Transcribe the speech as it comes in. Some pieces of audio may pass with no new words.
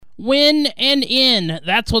win and in.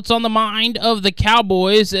 That's what's on the mind of the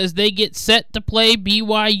Cowboys as they get set to play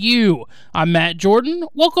BYU. I'm Matt Jordan.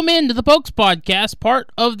 Welcome into the Pokes Podcast,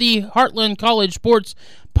 part of the Heartland College Sports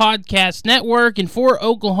Podcast Network. And for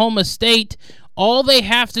Oklahoma State, all they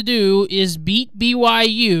have to do is beat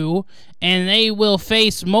BYU, and they will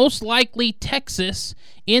face most likely Texas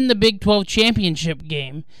in the Big 12 championship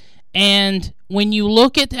game. And when you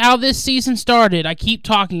look at how this season started, I keep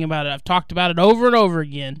talking about it. I've talked about it over and over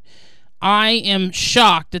again. I am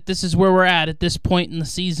shocked that this is where we're at this point in the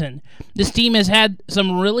season. This team has had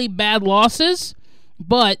some really bad losses,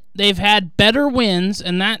 but they've had better wins,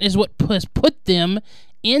 and that is what has put them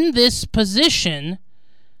in this position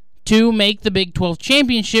to make the Big 12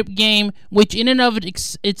 championship game, which in and of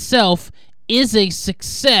itself is a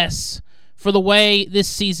success for the way this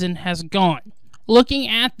season has gone. Looking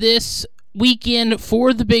at this weekend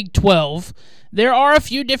for the Big 12, there are a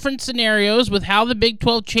few different scenarios with how the Big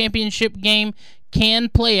 12 championship game can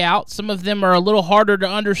play out. Some of them are a little harder to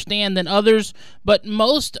understand than others, but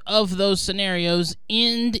most of those scenarios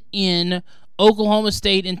end in Oklahoma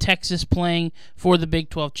State and Texas playing for the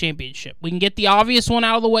Big 12 championship. We can get the obvious one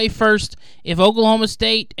out of the way first. If Oklahoma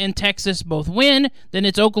State and Texas both win, then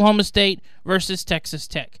it's Oklahoma State versus Texas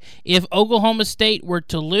Tech. If Oklahoma State were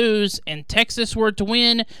to lose and Texas were to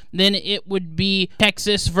win, then it would be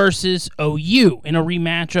Texas versus OU in a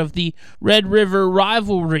rematch of the Red River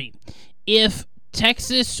rivalry. If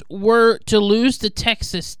Texas were to lose to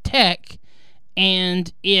Texas Tech,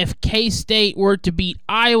 and if K-State were to beat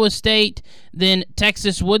Iowa State, then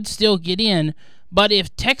Texas would still get in. But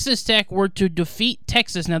if Texas Tech were to defeat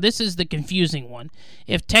Texas, now this is the confusing one.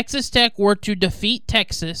 If Texas Tech were to defeat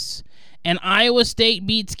Texas, and Iowa State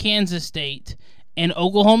beats Kansas State, and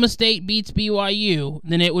Oklahoma State beats BYU,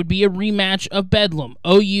 then it would be a rematch of Bedlam,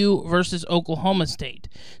 OU versus Oklahoma State.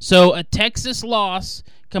 So a Texas loss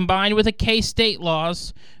combined with a K-State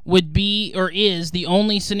loss would be, or is, the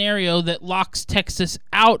only scenario that locks Texas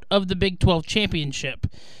out of the Big 12 championship.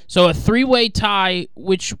 So a three-way tie,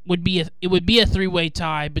 which would be a three-way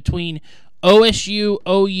tie between OSU,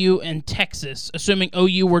 OU, and Texas, assuming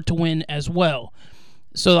OU were to win as well.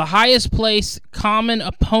 So the highest place common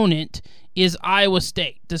opponent is Iowa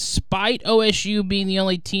State. Despite OSU being the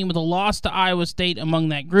only team with a loss to Iowa State among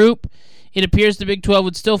that group, it appears the Big 12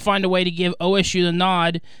 would still find a way to give OSU the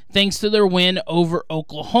nod thanks to their win over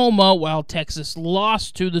Oklahoma while Texas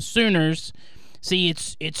lost to the Sooners. See,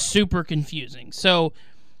 it's super confusing. So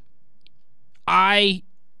I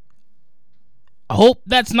hope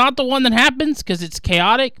that's not the one that happens because it's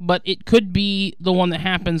chaotic, but it could be the one that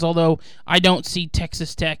happens, although I don't see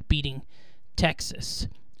Texas Tech beating Texas.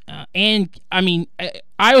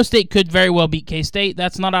 Iowa State could very well beat K-State.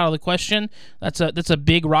 That's not out of the question. That's a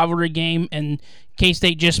big rivalry game, and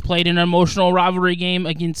K-State just played an emotional rivalry game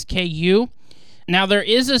against KU. Now, there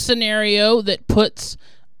is a scenario that puts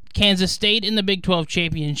Kansas State in the Big 12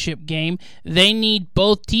 championship game. They need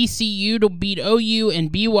both TCU to beat OU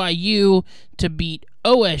and BYU to beat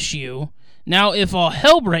OSU. Now, if all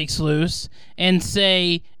hell breaks loose and,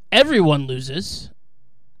 say, everyone loses,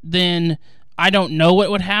 then I don't know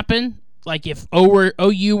what would happen. Like if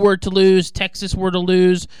OU were to lose, Texas were to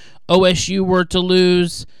lose, OSU were to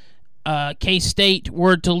lose, K-State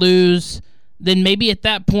were to lose, then maybe at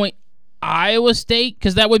that point Iowa State,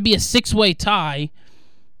 because that would be a six-way tie,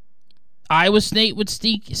 Iowa State would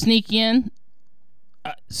sneak in.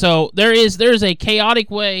 So there's a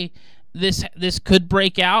chaotic way this could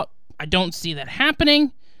break out. I don't see that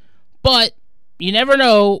happening, but you never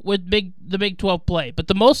know with the Big 12 play. But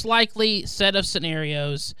the most likely set of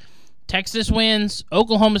scenarios, Texas wins,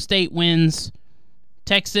 Oklahoma State wins,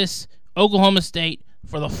 Texas, Oklahoma State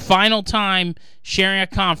for the final time sharing a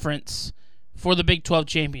conference for the Big 12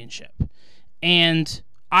 championship. And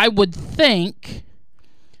I would think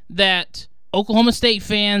that Oklahoma State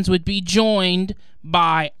fans would be joined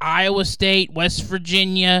by Iowa State, West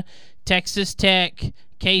Virginia, Texas Tech,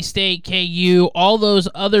 K-State, KU, all those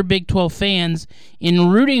other Big 12 fans in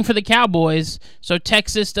rooting for the Cowboys so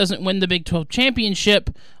Texas doesn't win the Big 12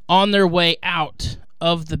 championship on their way out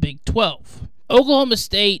of the Big 12. Oklahoma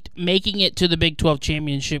State making it to the Big 12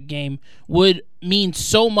 championship game would mean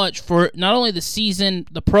so much for not only the season,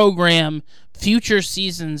 the program, future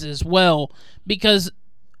seasons as well, because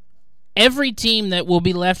every team that will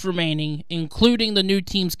be left remaining, including the new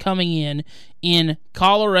teams coming in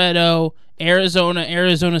Colorado, Arizona,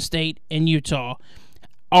 Arizona State, and Utah,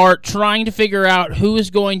 are trying to figure out who is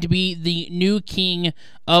going to be the new king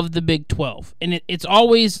of the Big 12. And there's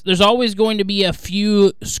always going to be a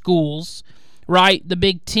few schools, right? The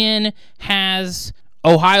Big 10 has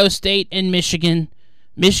Ohio State and Michigan,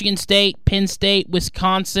 Michigan State, Penn State,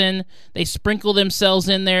 Wisconsin. They sprinkle themselves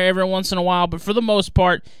in there every once in a while, but for the most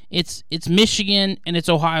part, it's Michigan and it's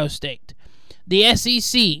Ohio State. The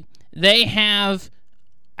SEC, they have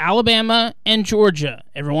Alabama and Georgia.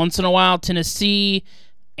 Every once in a while, Tennessee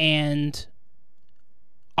and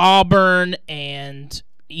Auburn and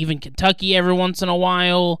even Kentucky every once in a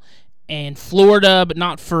while, and Florida, but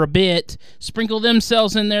not for a bit. Sprinkle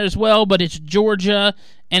themselves in there as well, but it's Georgia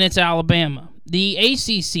and it's Alabama. The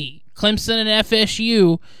ACC, Clemson and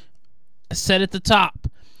FSU, set at the top.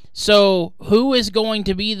 So who is going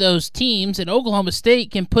to be those teams? And Oklahoma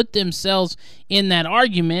State can put themselves in that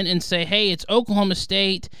argument and say, hey, it's Oklahoma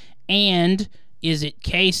State, and is it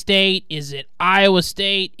K-State? Is it Iowa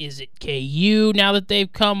State? Is it KU now that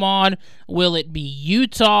they've come on? Will it be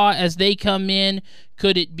Utah as they come in?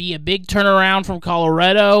 Could it be a big turnaround from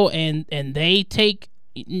Colorado and they take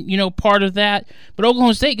part of that? But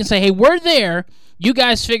Oklahoma State can say, hey, we're there. You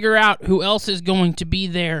guys figure out who else is going to be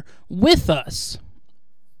there with us,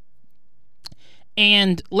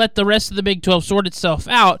 and let the rest of the Big 12 sort itself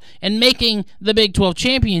out, and making the Big 12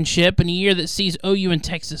 championship in a year that sees OU and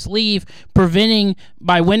Texas leave,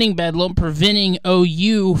 by winning Bedlam, preventing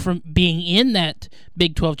OU from being in that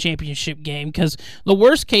Big 12 championship game, because the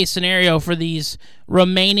worst case scenario for these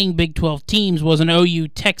remaining Big 12 teams was an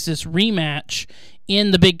OU-Texas rematch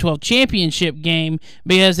in the Big 12 championship game,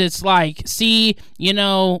 because it's like,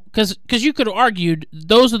 because you could have argued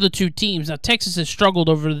those are the two teams. Now, Texas has struggled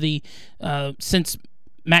over since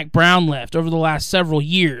Mac Brown left over the last several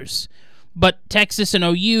years, but Texas and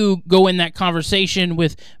OU go in that conversation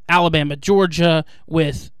with Alabama, Georgia,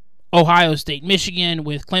 with Ohio State, Michigan,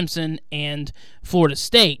 with Clemson and Florida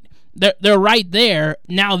State. They're right there.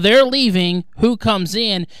 Now they're leaving. Who comes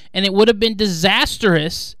in? And it would have been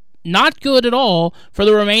disastrous, not good at all, for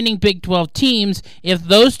the remaining Big 12 teams if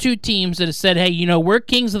those two teams that have said, hey, we're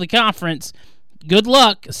kings of the conference, good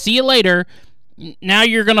luck, see you later, now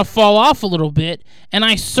you're going to fall off a little bit. And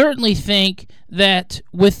I certainly think that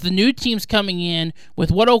with the new teams coming in,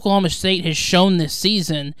 with what Oklahoma State has shown this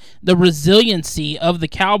season, the resiliency of the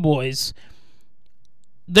Cowboys,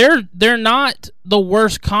 they're not the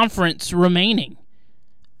worst conference remaining.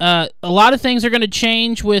 A lot of things are going to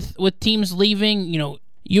change with teams leaving.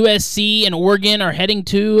 USC and Oregon are heading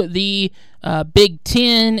to the Big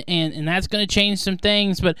Ten, and that's going to change some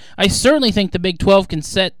things. But I certainly think the Big 12 can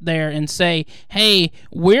sit there and say, hey,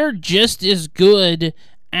 we're just as good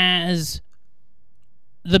as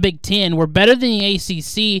the Big Ten. We're better than the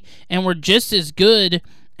ACC, and we're just as good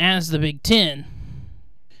as the Big Ten.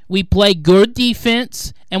 We play good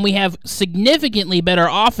defense, and we have significantly better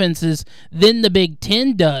offenses than the Big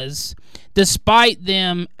Ten does, despite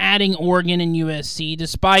them adding Oregon and USC,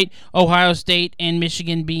 despite Ohio State and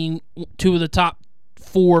Michigan being two of the top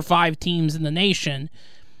 4 or 5 teams in the nation.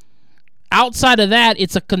 Outside of that,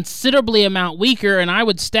 it's a considerably amount weaker, and I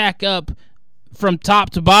would stack up from top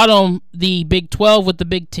to bottom the Big 12 with the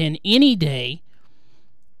Big 10 any day.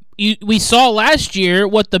 We saw last year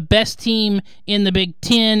what the best team in the Big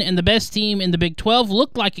 10 and the best team in the Big 12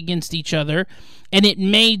 looked like against each other, and it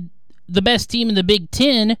made the best team in the Big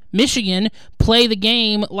 10, Michigan, play the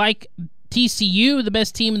game like TCU, the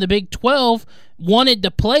best team in the Big 12, wanted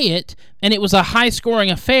to play it, and it was a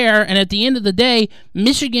high-scoring affair, and at the end of the day,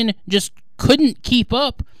 Michigan just couldn't keep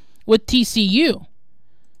up with TCU.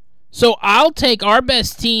 So I'll take our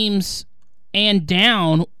best teams and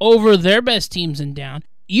down over their best teams and down.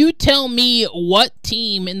 You tell me what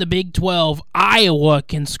team in the Big 12 Iowa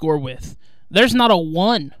can score with. There's not a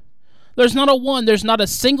one. There's not a one. There's not a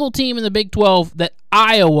single team in the Big 12 that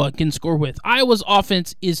Iowa can score with. Iowa's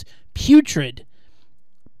offense is putrid,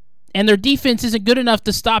 and their defense isn't good enough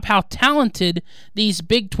to stop how talented these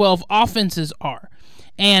Big 12 offenses are.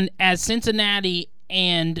 And as Cincinnati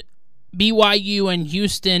and BYU and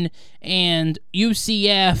Houston and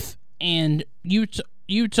UCF and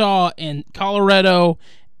Utah and Colorado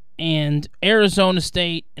and Arizona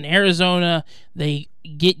State and Arizona, they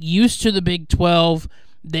get used to the Big 12.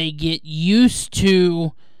 They get used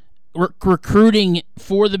to recruiting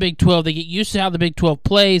for the Big 12. They get used to how the Big 12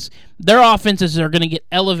 plays. Their offenses are going to get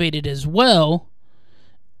elevated as well.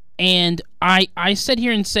 And I sit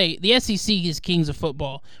here and say the SEC is kings of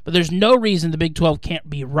football, but there's no reason the Big 12 can't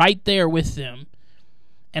be right there with them.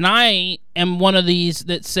 And I am one of these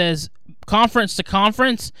that says conference to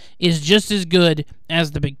conference is just as good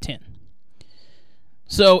as the Big 10.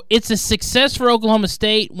 So it's a success for Oklahoma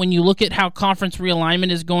State when you look at how conference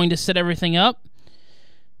realignment is going to set everything up.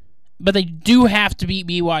 But they do have to beat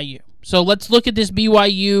BYU. So let's look at this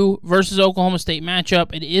BYU versus Oklahoma State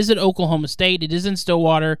matchup. It is at Oklahoma State. It is in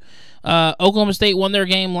Stillwater. Oklahoma State won their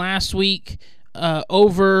game last week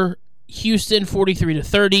over Houston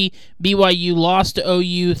 43-30. BYU lost to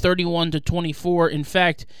OU 31-24. In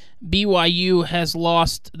fact, BYU has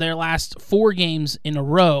lost their last 4 games in a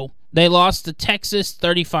row. They lost to Texas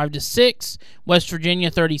 35-6, West Virginia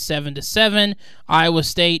 37-7, Iowa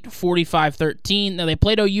State 45-13. Now they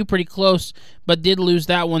played OU pretty close, but did lose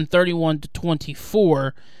that one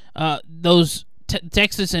 31-24. Those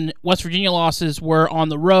Texas and West Virginia losses were on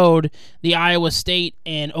the road. The Iowa State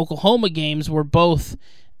and Oklahoma games were both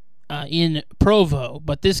in Provo,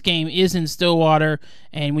 but this game is in Stillwater.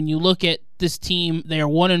 And when you look at this team, they are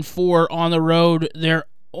 1-4 on the road. Their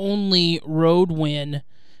only road win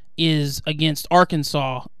is against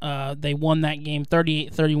Arkansas. They won that game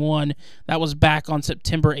 38-31. That was back on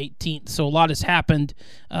September 18th. So a lot has happened.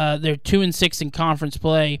 They're 2-6 in conference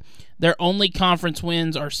play. Their only conference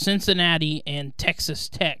wins are Cincinnati and Texas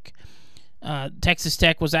Tech. Texas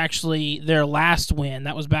Tech was actually their last win.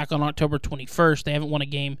 That was back on October 21st. They haven't won a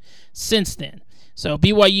game since then. So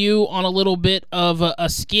BYU on a little bit of a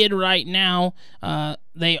skid right now.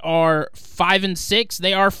 They are 5-6.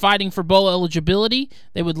 They are fighting for bowl eligibility.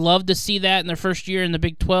 They would love to see that in their first year in the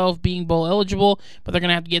Big 12 being bowl eligible, but they're going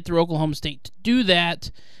to have to get through Oklahoma State to do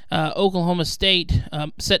that. Oklahoma State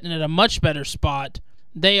sitting at a much better spot.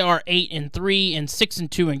 They are 8-3 and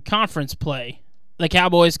 6-2 in conference play. The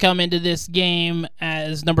Cowboys come into this game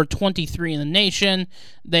as number 23 in the nation.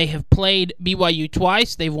 They have played BYU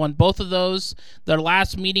twice. They've won both of those. Their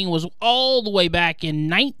last meeting was all the way back in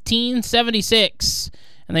 1976,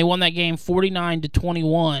 and they won that game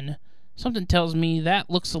 49-21. Something tells me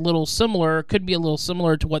that looks a little similar, could be a little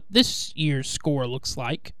similar to what this year's score looks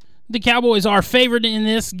like. The Cowboys are favored in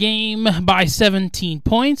this game by 17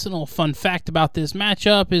 points. And a little fun fact about this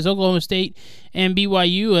matchup is Oklahoma State and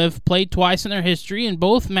BYU have played twice in their history, and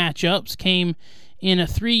both matchups came in a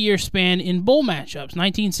 3-year span in bowl matchups.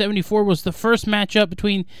 1974 was the first matchup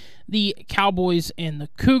between the Cowboys and the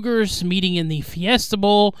Cougars, meeting in the Fiesta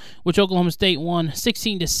Bowl, which Oklahoma State won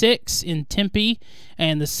 16-6 in Tempe.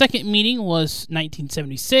 And the second meeting was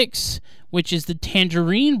 1976, which is the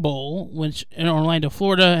Tangerine Bowl, which in Orlando,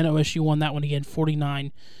 Florida, and OSU won that one again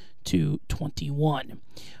 49-21.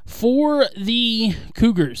 For the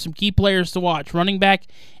Cougars, some key players to watch. Running back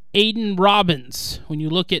Aiden Robbins. When you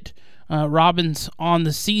look at Robbins on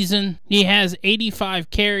the season, he has 85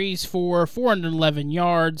 carries for 411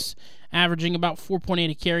 yards, averaging about 4.8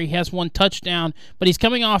 a carry. He has 1 touchdown, but he's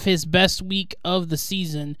coming off his best week of the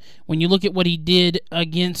season. When you look at what he did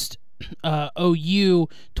against OU,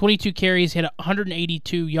 22 carries, hit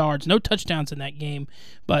 182 yards. No touchdowns in that game,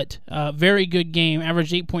 but very good game.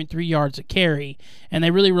 Averaged 8.3 yards a carry, and they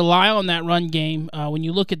really rely on that run game. When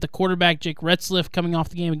you look at the quarterback, Jake Retzliff, coming off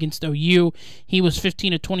the game against OU, he was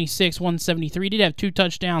 15-26, 173. He did have 2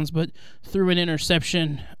 touchdowns, but threw an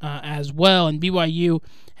interception as well. And BYU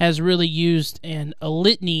has really used a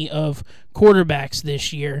litany of quarterbacks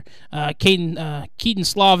this year. Keaton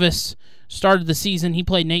Slavis started the season. He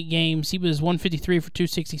played in 8 games. He was 153 for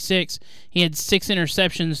 266. He had 6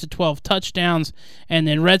 interceptions to 12 touchdowns. And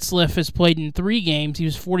then Retzliff has played in 3 games. He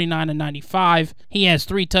was 49-95. He has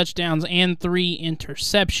 3 touchdowns and 3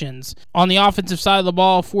 interceptions. On the offensive side of the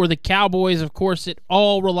ball for the Cowboys, of course, it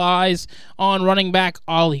all relies on running back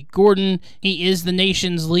Ollie Gordon. He is the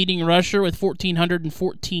nation's leading rusher with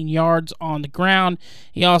 1,414 yards on the ground.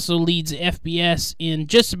 He also leads FBS in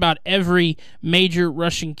just about every major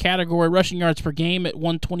rushing category. Rushing yards per game at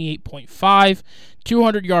 128.5,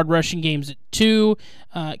 200-yard rushing games at 2,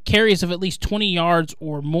 carries of at least 20 yards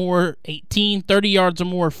or more, 18, 30 yards or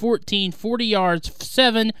more, 14, 40 yards,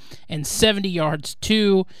 7, and 70 yards,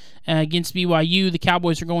 2. Against BYU, the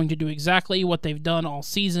Cowboys are going to do exactly what they've done all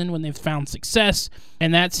season when they've found success,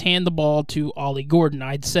 and that's hand the ball to Ollie Gordon.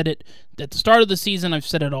 I'd said it at the start of the season. I've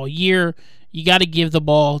said it all year. You got to give the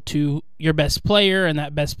ball to your best player, and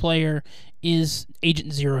that best player is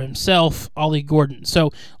Agent Zero himself, Ollie Gordon.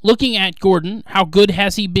 So looking at Gordon, how good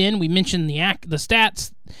has he been? We mentioned the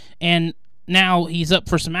stats, and now he's up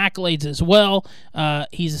for some accolades as well.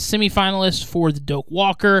 He's a semifinalist for the Doak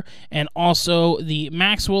Walker and also the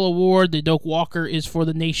Maxwell Award. The Doak Walker is for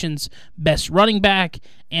the nation's best running back,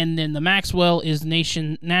 and then the Maxwell is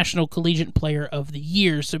the National Collegiate Player of the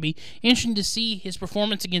Year. So it'll be interesting to see his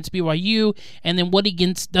performance against BYU and then what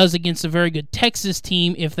he does against a very good Texas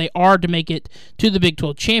team if they are to make it to the Big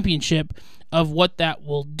 12 championship, of what that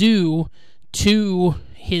will do to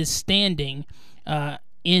his standing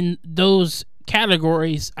in those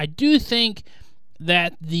categories. I do think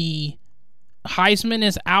that the Heisman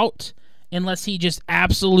is out unless he just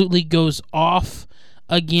absolutely goes off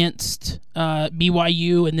against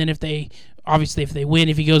BYU, and then if they Obviously, if they win,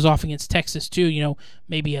 if he goes off against Texas too,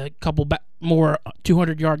 maybe a couple more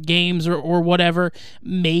 200-yard games or whatever,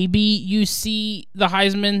 maybe you see the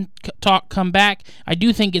Heisman talk come back. I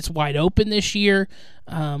do think it's wide open this year,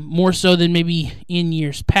 more so than maybe in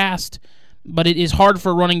years past. But it is hard for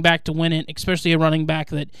a running back to win it, especially a running back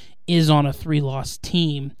that is on a 3-loss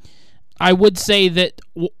team. I would say that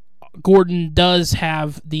Gordon does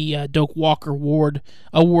have the Doak Walker Award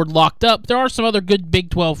locked up. There are some other good Big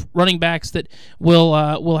 12 running backs that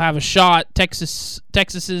will have a shot.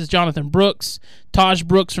 Texas's Jonathan Brooks, Taj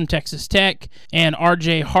Brooks from Texas Tech, and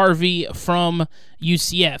R.J. Harvey from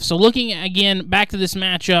UCF. So looking again back to this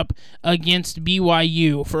matchup against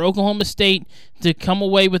BYU, for Oklahoma State to come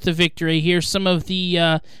away with the victory, here's some of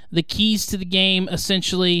the keys to the game,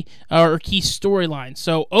 essentially, or key storylines.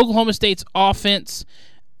 So Oklahoma State's offense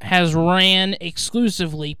has ran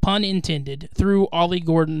exclusively, pun intended, through Ollie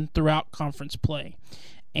Gordon throughout conference play.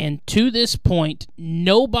 And to this point,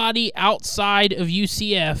 nobody outside of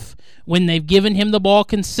UCF, when they've given him the ball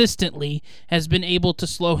consistently, has been able to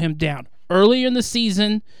slow him down. Earlier in the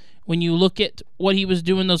season, when you look at what he was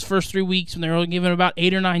doing those first 3 weeks, when they were only giving about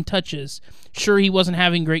 8 or 9 touches, sure, he wasn't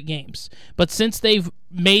having great games. But since they've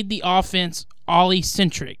made the offense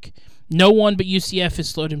Ollie-centric, no one but UCF has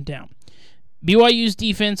slowed him down. BYU's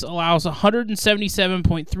defense allows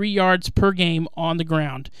 177.3 yards per game on the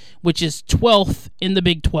ground, which is 12th in the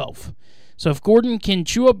Big 12. So if Gordon can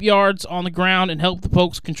chew up yards on the ground and help the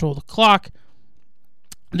Pokes control the clock,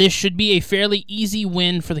 this should be a fairly easy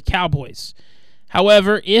win for the Cowboys.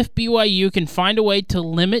 However, if BYU can find a way to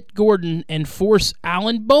limit Gordon and force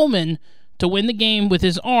Alan Bowman to win the game with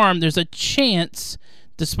his arm, there's a chance,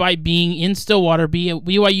 despite being in Stillwater,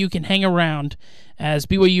 BYU can hang around, as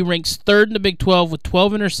BYU ranks 3rd in the Big 12 with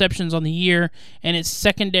 12 interceptions on the year, and its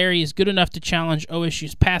secondary is good enough to challenge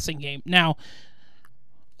OSU's passing game. Now,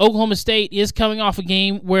 Oklahoma State is coming off a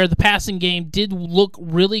game where the passing game did look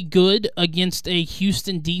really good against a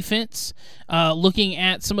Houston defense. Looking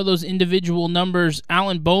at some of those individual numbers,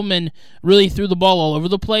 Alan Bowman really threw the ball all over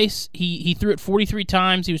the place. He threw it 43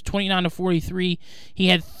 times. He was 29 of 43. He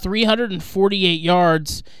had 348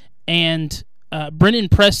 yards, and Brennan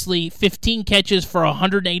Presley, 15 catches for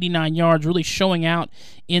 189 yards, really showing out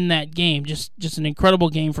in that game. Just an incredible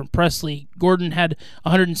game from Presley. Gordon had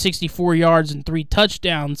 164 yards and 3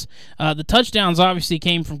 touchdowns. The touchdowns obviously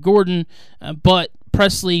came from Gordon, but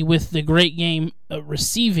Presley with the great game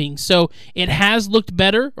receiving. So it has looked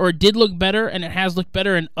better, or it did look better, and it has looked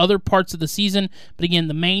better in other parts of the season. But again,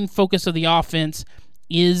 the main focus of the offense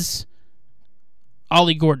is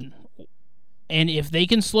Ollie Gordon. And if they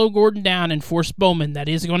can slow Gordon down and force Bowman, that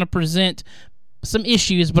is going to present some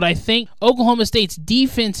issues. But I think Oklahoma State's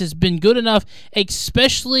defense has been good enough,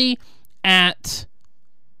 especially at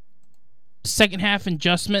second half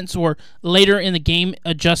adjustments or later in the game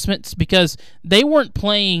adjustments, because they weren't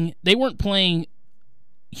playing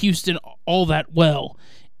Houston all that well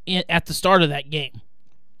at the start of that game.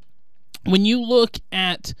 When you look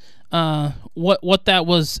at what that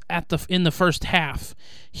was in the first half,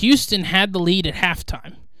 Houston had the lead at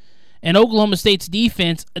halftime. And Oklahoma State's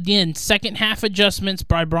defense, again, second half adjustments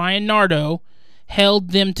by Brian Nardo,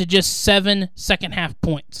 held them to just 7 second half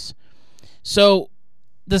points. So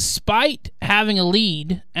despite having a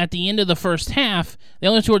lead at the end of the first half, they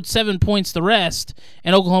only scored 7 points the rest,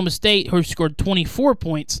 and Oklahoma State, who scored 24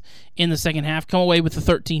 points in the second half, come away with a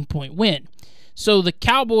 13-point win. So the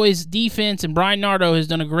Cowboys' defense and Brian Nardo has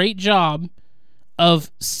done a great job of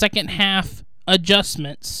second half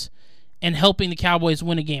adjustments and helping the Cowboys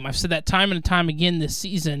win a game. I've said that time and time again this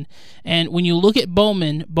season. And when you look at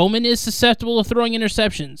Bowman is susceptible to throwing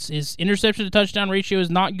interceptions. His interception to touchdown ratio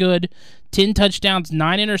is not good. 10 touchdowns,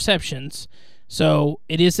 9 interceptions. So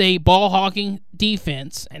it is a ball-hawking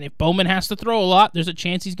defense. And if Bowman has to throw a lot, there's a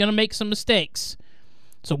chance he's going to make some mistakes.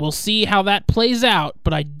 So we'll see how that plays out,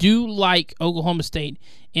 but I do like Oklahoma State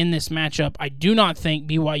in this matchup. I do not think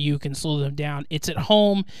BYU can slow them down. It's at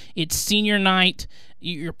home. It's senior night.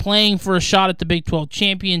 You're playing for a shot at the Big 12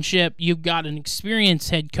 championship. You've got an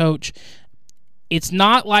experienced head coach. It's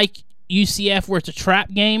not like UCF where it's a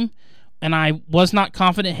trap game, and I was not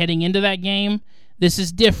confident heading into that game. This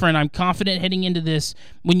is different. I'm confident heading into this.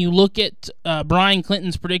 When you look at Brian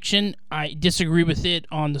Clinton's prediction, I disagree with it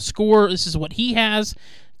on the score. This is what he has.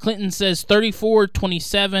 Clinton says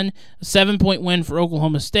 34-27, a 7-point win for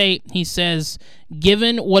Oklahoma State. He says,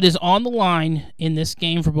 given what is on the line in this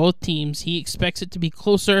game for both teams, he expects it to be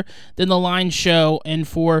closer than the lines show and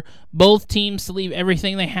for both teams to leave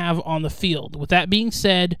everything they have on the field. With that being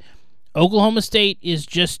said, Oklahoma State is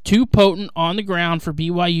just too potent on the ground for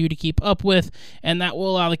BYU to keep up with, and that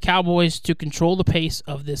will allow the Cowboys to control the pace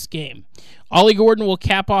of this game. Ollie Gordon will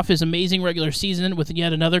cap off his amazing regular season with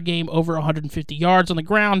yet another game over 150 yards on the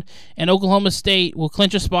ground, and Oklahoma State will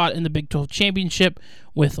clinch a spot in the Big 12 championship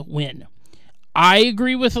with a win. I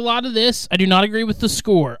agree with a lot of this. I do not agree with the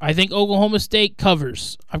score. I think Oklahoma State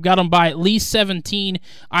covers. I've got them by at least 17.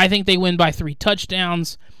 I think they win by 3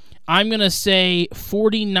 touchdowns. I'm going to say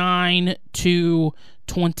 49-28.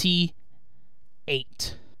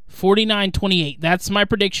 49-28. That's my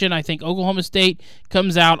prediction. I think Oklahoma State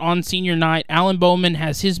comes out on senior night. Alan Bowman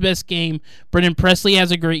has his best game. Brennan Presley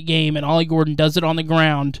has a great game, and Ollie Gordon does it on the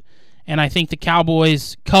ground. And I think the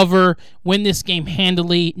Cowboys cover, win this game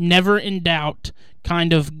handily, never in doubt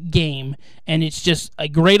kind of game. And it's just a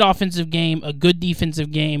great offensive game, a good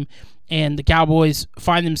defensive game, and the Cowboys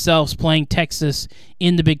find themselves playing Texas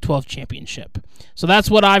in the Big 12 championship. So that's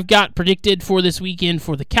what I've got predicted for this weekend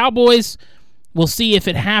for the Cowboys. We'll see if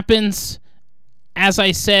it happens. As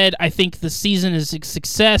I said, I think the season is a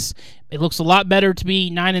success. It looks a lot better to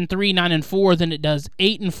be 9-3, 9-4 than it does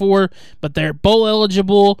 8-4, but they're bowl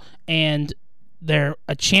eligible and they're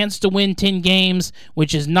a chance to win 10 games,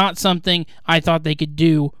 which is not something I thought they could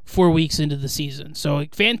do 4 weeks into the season. So a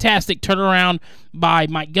fantastic turnaround by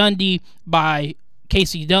Mike Gundy, by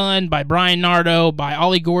Casey Dunn, by Brian Nardo, by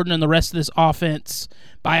Ollie Gordon and the rest of this offense,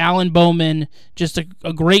 by Alan Bowman. Just a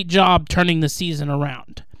great job turning the season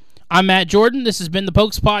around. I'm Matt Jordan. This has been the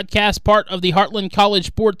Pokes Podcast, part of the Heartland College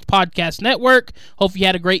Sports Podcast Network. Hope you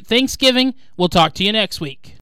had a great Thanksgiving. We'll talk to you next week.